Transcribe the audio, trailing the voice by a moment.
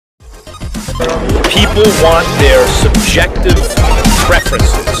People want their subjective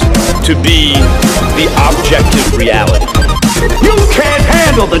preferences to be the objective reality. You can't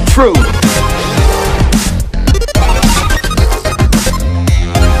handle the truth!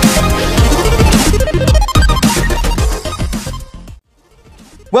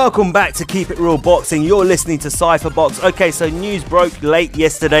 Welcome back to Keep It Real Boxing. You're listening to Cypher Box. Okay, so news broke late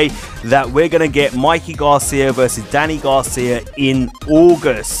yesterday that we're going to get Mikey Garcia versus Danny Garcia in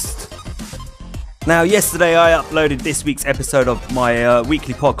August. Now, yesterday I uploaded this week's episode of my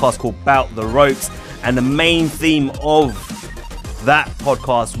weekly podcast called Bout the Ropes, and the main theme of that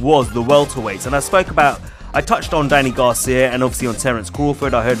podcast was the welterweights. And I touched on Danny Garcia and obviously on Terence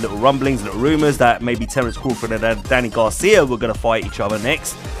Crawford. I heard little rumblings, little rumours that maybe Terence Crawford and Danny Garcia were going to fight each other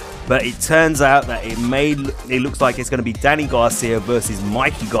next. But it turns out that it looks like it's going to be Danny Garcia versus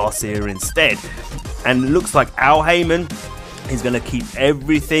Mikey Garcia instead. And it looks like Haymon is going to keep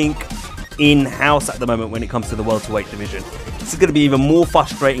everything in-house at the moment when it comes to the welterweight division. This is going to be even more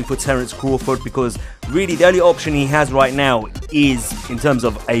frustrating for Terence Crawford because really the only option he has right now is, in terms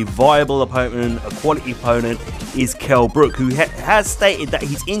of a viable opponent, a quality opponent, is Kell Brook, who has stated that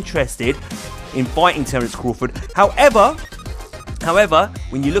he's interested in fighting Terence Crawford. However,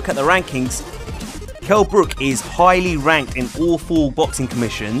 when you look at the rankings, Kell Brook is highly ranked in all 4 boxing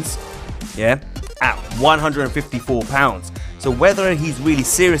commissions, at 154 pounds. So whether he's really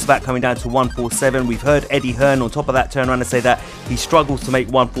serious about coming down to 147, we've heard Eddie Hearn on top of that turn around and say that he struggles to make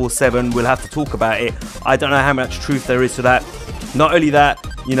 147. We'll have to talk about it. I don't know how much truth there is to that. Not only that,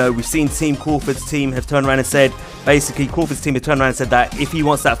 you know, we've seen Crawford's team have turned around and said, basically Crawford's team have turned around and said that if he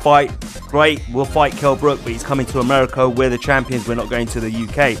wants that fight, great, we'll fight Kell Brook, but he's coming to America. We're the champions. We're not going to the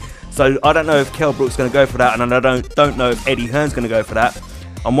UK. So I don't know if Kell Brook's going to go for that, and I don't know if Eddie Hearn's going to go for that.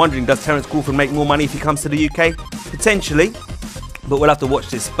 I'm wondering, does Terence Crawford make more money if he comes to the UK? Potentially, but we'll have to watch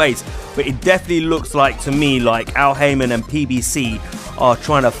this space. But it definitely looks like, to me, like Al Haymon and PBC are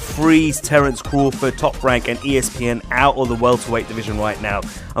trying to freeze Terence Crawford, Top Rank and ESPN out of the welterweight division right now.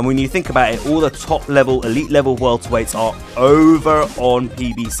 And when you think about it, all the top level, elite level welterweights are over on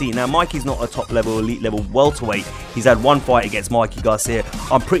PBC. Now, Mikey's not a top level, elite level welterweight. He's had one fight against Mikey Garcia.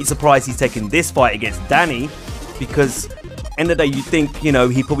 I'm pretty surprised he's taken this fight against Danny, because end of the day, you think, you know,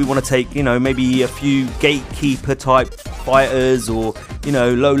 he probably want to take, you know, maybe a few gatekeeper type fighters or, you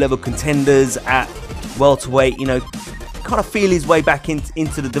know, low level contenders at welterweight, you know, kind of feel his way back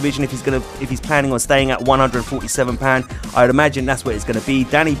into the division if he's planning on staying at 147 pound. I'd imagine that's where it's going to be.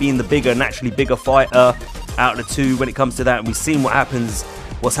 Danny being the bigger, naturally bigger fighter out of the two when it comes to that, and we've seen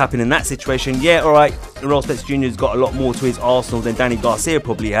what's happened in that situation. Yeah, all right, Errol Spence Jr. has got a lot more to his arsenal than Danny Garcia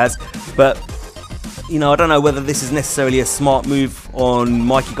probably has, but you know, I don't know whether this is necessarily a smart move on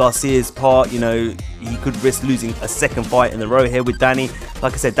Mikey Garcia's part. You know, he could risk losing a second fight in a row here with Danny.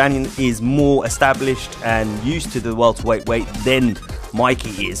 Like I said, Danny is more established and used to the welterweight weight than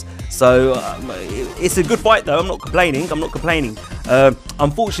Mikey is. So it's a good fight though. I'm not complaining.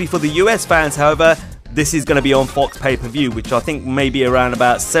 Unfortunately for the US fans, however, this is going to be on Fox pay-per-view, which I think may be around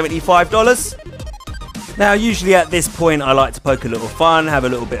about $75. Now, usually at this point, I like to poke a little fun, have a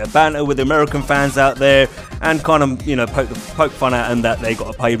little bit of banter with American fans out there, and kind of, you know, poke fun at them that they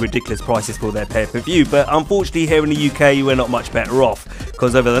got to pay ridiculous prices for their pay-per-view. But unfortunately, here in the UK, we're not much better off,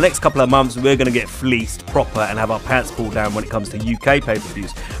 because over the next couple of months, we're going to get fleeced proper and have our pants pulled down when it comes to UK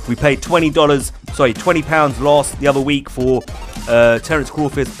pay-per-views. We paid £20 lost the other week for Terence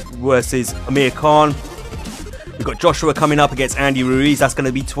Crawford versus Amir Khan. We've got Joshua coming up against Andy Ruiz. That's going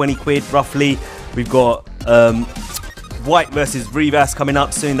to be 20 quid roughly. We've got Whyte versus Rivas coming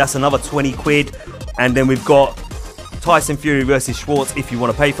up soon. That's another 20 quid. And then we've got Tyson Fury versus Schwartz, if you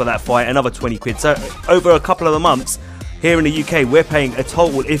want to pay for that fight, another 20 quid. So over a couple of the months here in the UK, we're paying a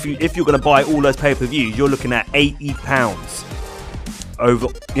total, if you're going to buy all those pay-per-views, you're looking at £80 over,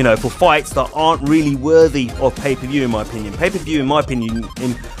 you know, for fights that aren't really worthy of pay-per-view, in my opinion. Pay-per-view, in my opinion,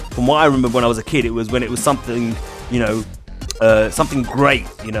 from what I remember when I was a kid, it was when it was something, you know, something great,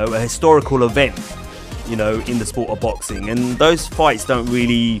 you know, a historical event, you know, in the sport of boxing, and those fights don't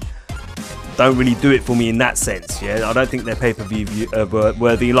really do it for me in that sense. Yeah, I don't think they're pay-per-view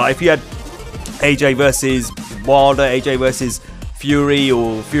worthy. Like if you had AJ versus Wilder, AJ versus Fury,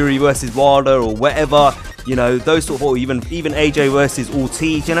 or Fury versus Wilder, or whatever, you know, those sort of, or even AJ versus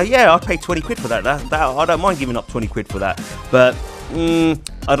Ortiz, you know, yeah, I'd pay 20 quid for that. That I don't mind giving up 20 quid for that, but I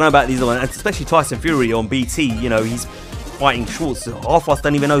don't know about these other ones, especially Tyson Fury on BT. You know, he's fighting Schwartz. Half of us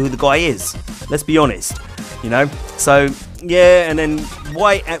don't even know who the guy is. Let's be honest, you know. So yeah, and then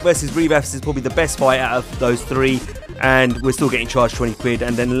Whyte versus Rivas is probably the best fight out of those three, and we're still getting charged 20 quid.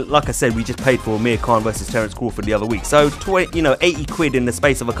 And then, like I said, we just paid for Amir Khan versus Terence Crawford the other week. So 80 quid in the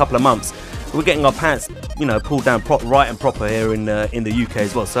space of a couple of months. we're getting our pants, you know, pulled down right and proper here in the UK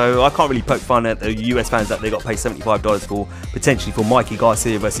as well. So I can't really poke fun at the US fans that they got paid $75 for, potentially for Mikey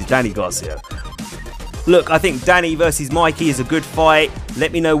Garcia versus Danny Garcia. Look, I think Danny versus Mikey is a good fight.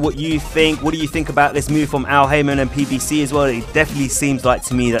 Let me know what you think. What do you think about this move from Haymon and PBC as well? It definitely seems like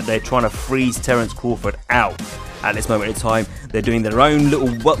to me that they're trying to freeze Terence Crawford out at this moment in time. They're doing their own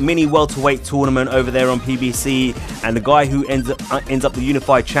little mini welterweight tournament over there on PBC, and the guy who ends up the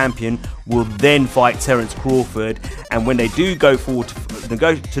unified champion will then fight Terence Crawford. And when they do go forward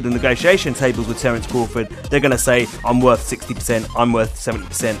to the negotiation tables with Terence Crawford, they're going to say, I'm worth 60%, I'm worth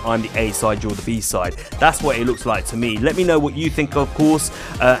 70%, I'm the A side, you're the B side. That's what it looks like to me. Let me know what you think, of course.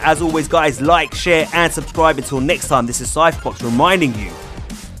 As always, guys, like, share and subscribe. Until next time, this is Cypherbox reminding you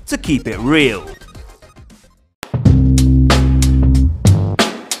to keep it real.